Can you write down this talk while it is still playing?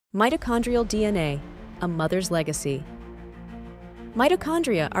Mitochondrial DNA, a mother's legacy.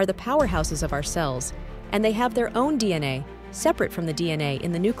 Mitochondria are the powerhouses of our cells, and they have their own DNA, separate from the DNA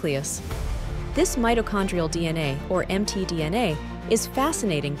in the nucleus. This mitochondrial DNA, or mtDNA, is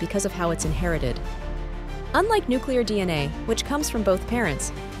fascinating because of how it's inherited. Unlike nuclear DNA, which comes from both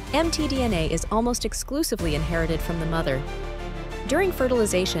parents, mtDNA is almost exclusively inherited from the mother. During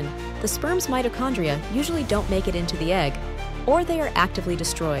fertilization, the sperm's mitochondria usually don't make it into the egg, or they are actively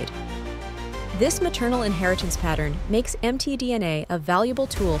destroyed. This maternal inheritance pattern makes mtDNA a valuable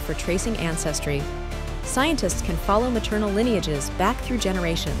tool for tracing ancestry. Scientists can follow maternal lineages back through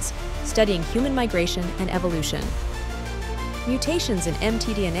generations, studying human migration and evolution. Mutations in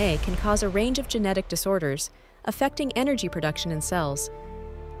mtDNA can cause a range of genetic disorders, affecting energy production in cells.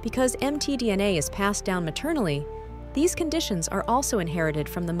 Because mtDNA is passed down maternally, these conditions are also inherited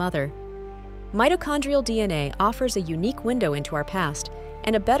from the mother. Mitochondrial DNA offers a unique window into our past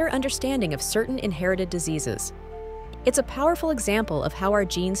and a better understanding of certain inherited diseases. It's a powerful example of how our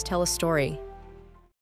genes tell a story.